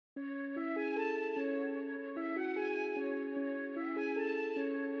I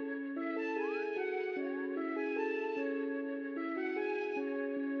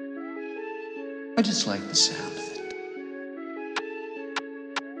just like the sound of it.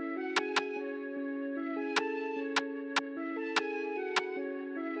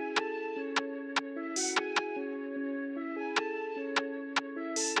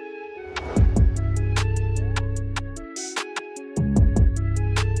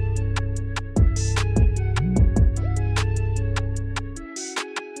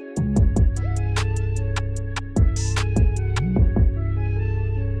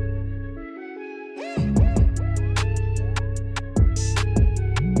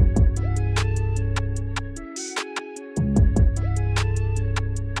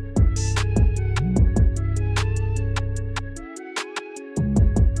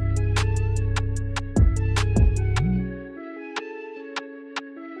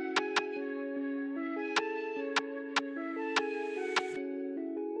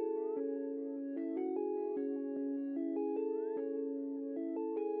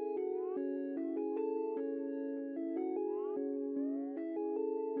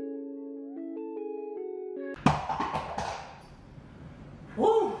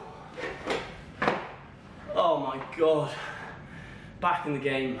 Woo! Oh my god. Back in the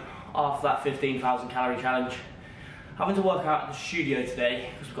game after that 15,000 calorie challenge. Having to work out at the studio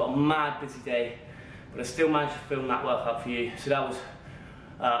today because we've got a mad busy day, but I still managed to film that workout for you. So that was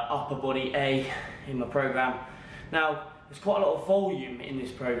upper body A in my program. Now, there's quite a lot of volume in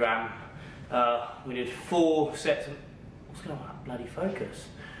this program. We did 4 sets of, what's going on with that bloody focus?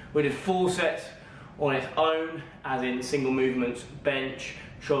 We did 4 sets on its own, as in single movements, bench,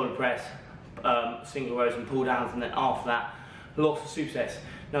 shoulder press, single rows and pull downs, and then after that, lots of supersets.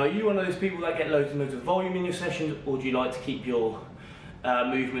 Now, are you one of those people that get loads and loads of volume in your sessions, or do you like to keep your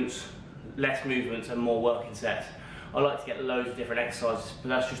movements, less movements and more working sets? I like to get loads of different exercises, but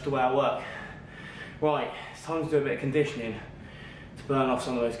that's just the way I work. Right, it's time to do a bit of conditioning to burn off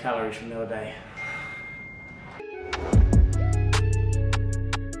some of those calories from the other day.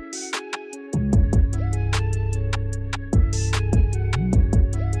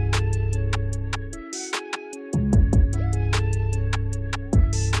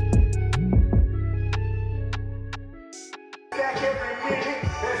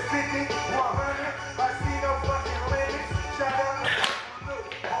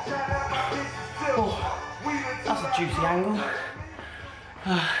 That's a juicy angle.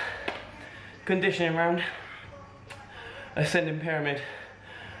 Conditioning round. Ascending pyramid.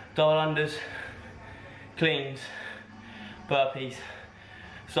 Double unders. Cleans. Burpees.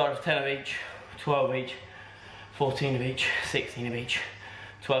 Start with 10 of each. 12 of each. 14 of each. 16 of each.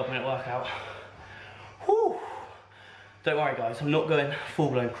 12-minute workout. Whew. Don't worry guys, I'm not going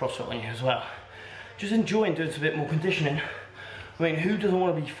full-blown CrossFit on you as well. Just enjoying doing some bit more conditioning. I mean, who doesn't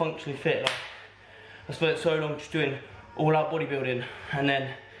want to be functionally fit? Like, I spent so long just doing all-out bodybuilding, and then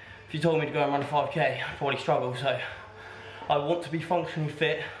if you told me to go and run a 5k, I'd probably struggle. So I want to be functionally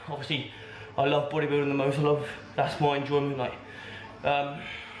fit. Obviously, I love bodybuilding the most. That's my enjoyment. Like,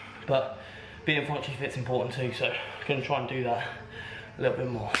 but being functionally fit is important too. So I'm gonna try and do that a little bit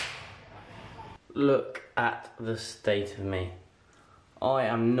more. Look at the state of me. I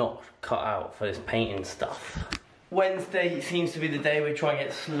am not cut out for this painting stuff. Wednesday seems to be the day we try and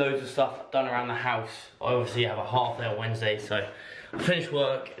get loads of stuff done around the house. I obviously have a half day on Wednesday, so I finish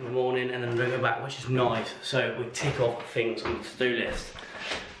work in the morning and then we go back, which is nice. So we tick off things on the to-do list.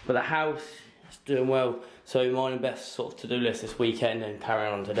 But the house is doing well. So mine and Beth's sort of to-do list this weekend and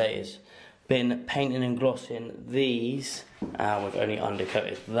carrying on today has been painting and glossing these. We've only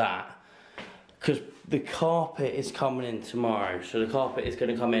undercoated that, because the carpet is coming in tomorrow. So the carpet is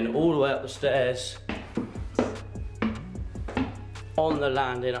going to come in all the way up the stairs, on the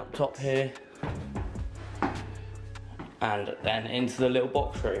landing up top here, and then into the little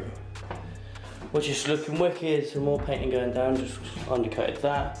box room, which is looking wicked. Some more painting going down, just undercoated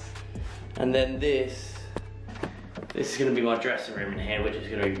that. And then this is going to be my dressing room in here, which is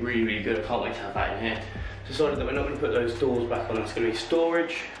going to be really, really good. I can't wait to have that in here. Decided that we're not going to put those doors back on, it's going to be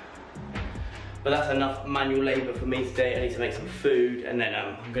storage. But that's enough manual labour for me today. I need to make some food, and then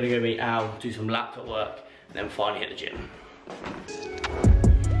I'm going to go meet Al, do some laptop work, and then finally hit the gym.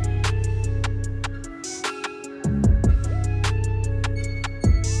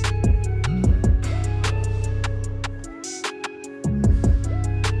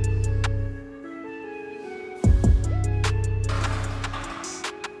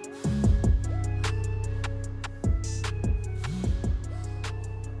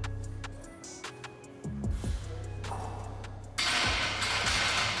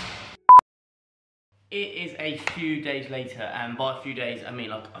 it is a few days later, and by a few days I mean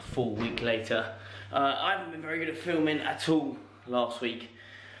like a full week later. I haven't been very good at filming at all last week.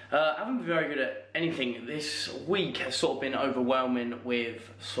 I haven't been very good at anything. This week has sort of been overwhelming with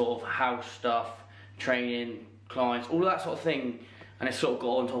sort of house stuff, training, clients, all of that sort of thing, and it's sort of got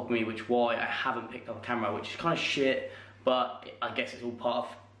on top of me, which is why I haven't picked up a camera, which is kind of shit, but I guess it's all part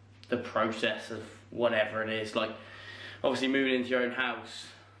of the process of whatever it is. Like, obviously moving into your own house,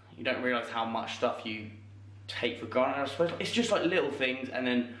 you don't realise how much stuff you take for granted, I suppose. It's just like little things, and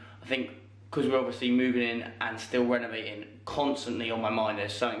then I think because we're obviously moving in and still renovating, constantly on my mind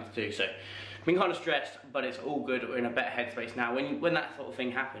there's something to do. So I've been kind of stressed, but it's all good. We're in a better headspace now. When that sort of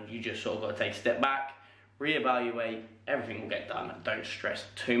thing happens, you just sort of got to take a step back, reevaluate, everything will get done. Don't stress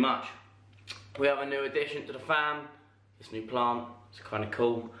too much. We have a new addition to the fam, this new plant, it's kind of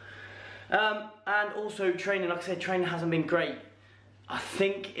cool. And also training, like I said, training hasn't been great. I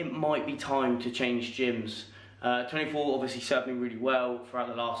think it might be time to change gyms. 24 obviously served me really well throughout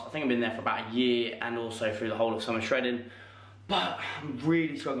the last, I think I've been there for about a year, and also through the whole of summer shredding. But I'm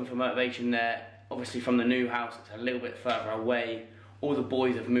really struggling for motivation there. Obviously from the new house, it's a little bit further away. All the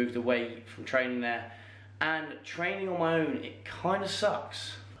boys have moved away from training there. And training on my own, it kind of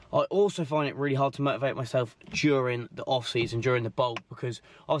sucks. I also find it really hard to motivate myself during the off-season, during the bulk, because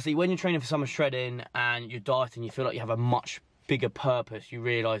obviously when you're training for summer shredding and you're dieting, you feel like you have a much bigger purpose. You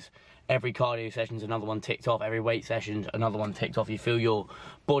realise every cardio session's another one ticked off, every weight session's another one ticked off. You feel your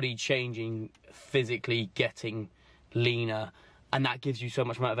body changing, physically getting leaner, and that gives you so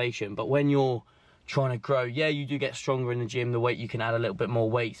much motivation. But when you're trying to grow, yeah, you do get stronger in the gym, the weight, you can add a little bit more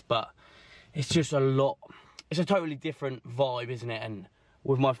weight, but it's just a lot, it's a totally different vibe, isn't it? And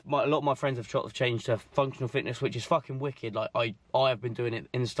with a lot of my friends have sort of changed to functional fitness, which is fucking wicked. Like I have been doing it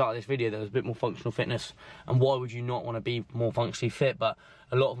in the start of this video. There was a bit more functional fitness, and why would you not want to be more functionally fit? But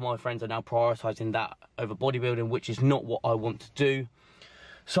a lot of my friends are now prioritising that over bodybuilding, which is not what I want to do.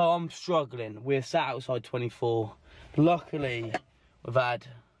 So I'm struggling. We're sat outside 24. Luckily, we've had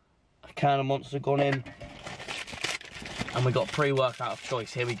a can of Monster gone in, and we got pre-workout of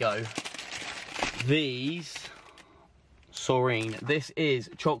choice. Here we go. These Serene. This is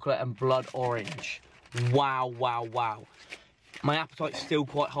chocolate and blood orange. Wow, wow, wow. My appetite's still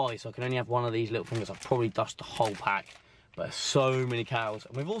quite high, so I can only have one of these little fingers. I'll probably dust the whole pack, but so many calories.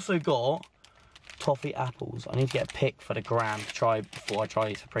 And we've also got toffee apples. I need to get a pick for the gram to try before I try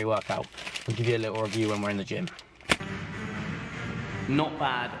these for pre-workout. I'll give you a little review when we're in the gym. Not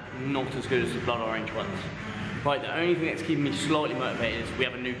bad, not as good as the blood orange ones. Right, the only thing that's keeping me slightly motivated is we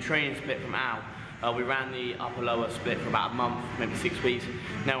have a new training split from Al. We ran the upper-lower split for about a month, maybe 6 weeks.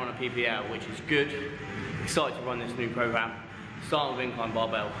 Now we're on a PPL, which is good. Excited to run this new program. Start with incline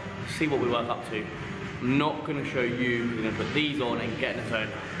barbell, see what we work up to. I'm not going to show you, we're going to put these on and get in the zone.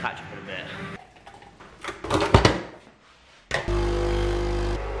 Catch up in a bit.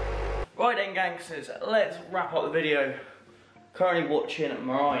 Right then, gangsters, let's wrap up the video. Currently watching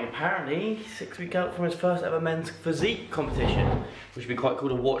Mariah, apparently 6 weeks out from his first ever men's physique competition, which would be quite cool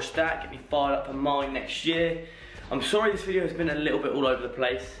to watch that, get me fired up for mine next year. I'm sorry this video has been a little bit all over the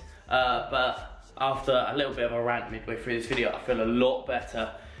place, but after a little bit of a rant midway through this video, I feel a lot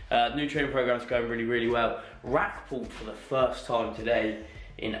better. New training program is going really, really well. Rack pulled for the first time today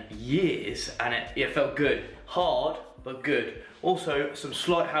in years, and it felt good. Hard, but good. Also, some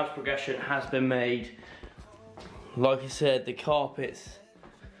slight house progression has been made. Like I said, the carpets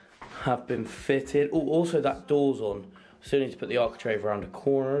have been fitted. Oh, also that door's on. Still need to put the architrave around the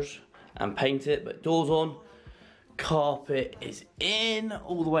corners and paint it, but door's on. Carpet is in,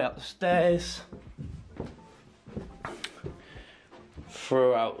 all the way up the stairs.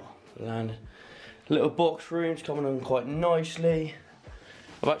 Throughout the land. Little box rooms coming on quite nicely.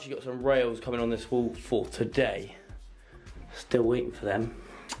 I've actually got some rails coming on this wall for today. Still waiting for them.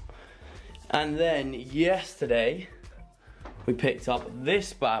 And then yesterday, we picked up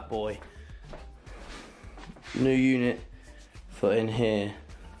this bad boy. New unit for in here,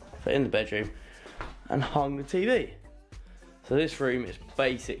 for in the bedroom, and hung the TV. So this room is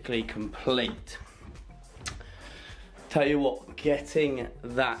basically complete. Tell you what, getting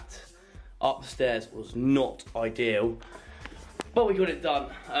that upstairs was not ideal, but we got it done.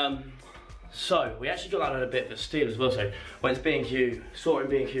 So we actually got that at a bit of a steal as well. So went to B&Q, saw it in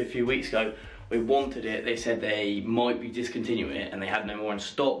B&Q a few weeks ago. We wanted it. They said they might be discontinuing it and they had no more in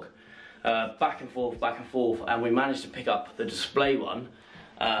stock. Back and forth, and we managed to pick up the display one,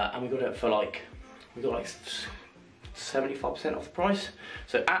 and we got it for like 75% off the price.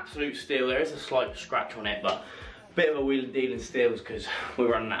 So absolute steal. There is a slight scratch on it, but a bit of a wheel of dealing steals because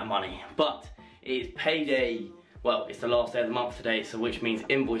we're running out of money. But it's payday well, it's the last day of the month today, so which means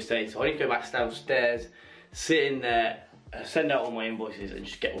invoice day. So I need to go back downstairs, sit in there, send out all my invoices and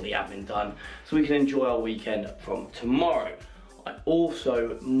just get all the admin done so we can enjoy our weekend from tomorrow. I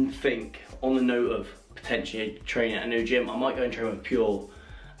also think, on the note of potentially training at a new gym, I might go and train with Pure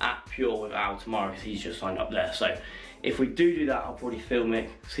with Al tomorrow because he's just signed up there. So if we do that, I'll probably film it,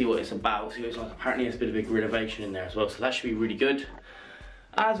 see what it's about, see what it's like. Apparently there's been a big renovation in there as well, so that should be really good.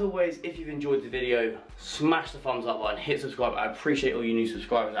 As always, if you've enjoyed the video, smash the thumbs up button, hit subscribe. I appreciate all you new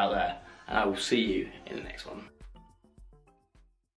subscribers out there, and I will see you in the next one.